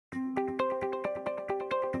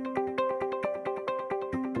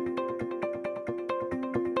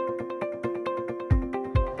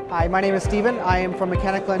Hi, my name is Steven. I am from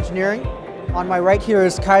mechanical engineering. On my right here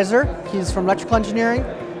is Kaiser. He's from electrical engineering.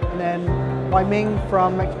 And then Wai Ming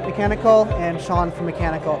from mechanical and Sean from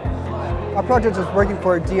mechanical. Our project is working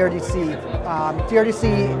for DRDC.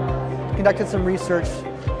 DRDC conducted some research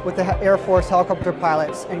with the Air Force helicopter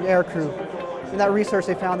pilots and air crew. In that research,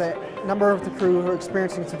 they found that a number of the crew were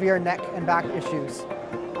experiencing severe neck and back issues.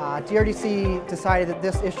 DRDC decided that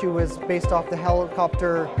this issue was based off the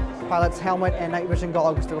helicopter pilot's helmet and night vision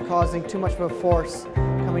goggles that were causing too much of a force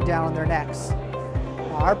coming down on their necks.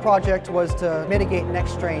 Our project was to mitigate neck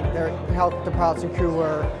strain the helicopter pilots and crew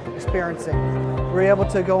were experiencing. We were able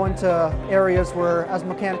to go into areas where, as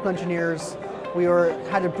mechanical engineers,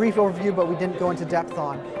 had a brief overview, but we didn't go into depth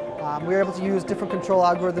on. We were able to use different control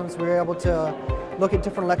algorithms. We were able to look at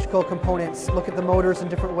different electrical components, look at the motors in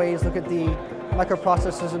different ways, look at the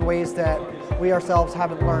microprocessors in ways that we ourselves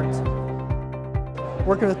haven't learned.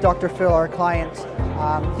 Working with Dr. Phil, our client,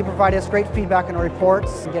 he provided us great feedback on our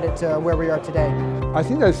reports and get it to where we are today. I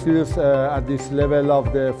think the students at this level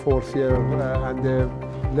of the fourth year and the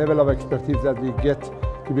level of expertise that we get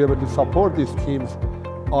to be able to support these teams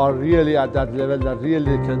are really at that level that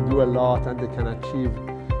really can do a lot, and they can achieve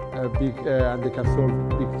big and they can solve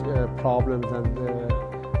big problems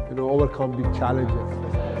and overcome big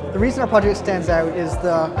challenges. The reason our project stands out is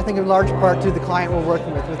I think in large part to the client we're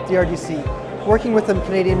working with DRDC. Working with the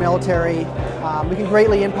Canadian military, we can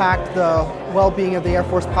greatly impact the well-being of the Air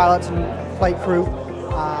Force pilots and flight crew.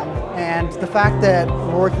 And the fact that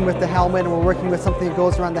we're working with the helmet and we're working with something that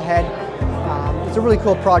goes around the head, it's a really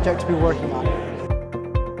cool project to be working on.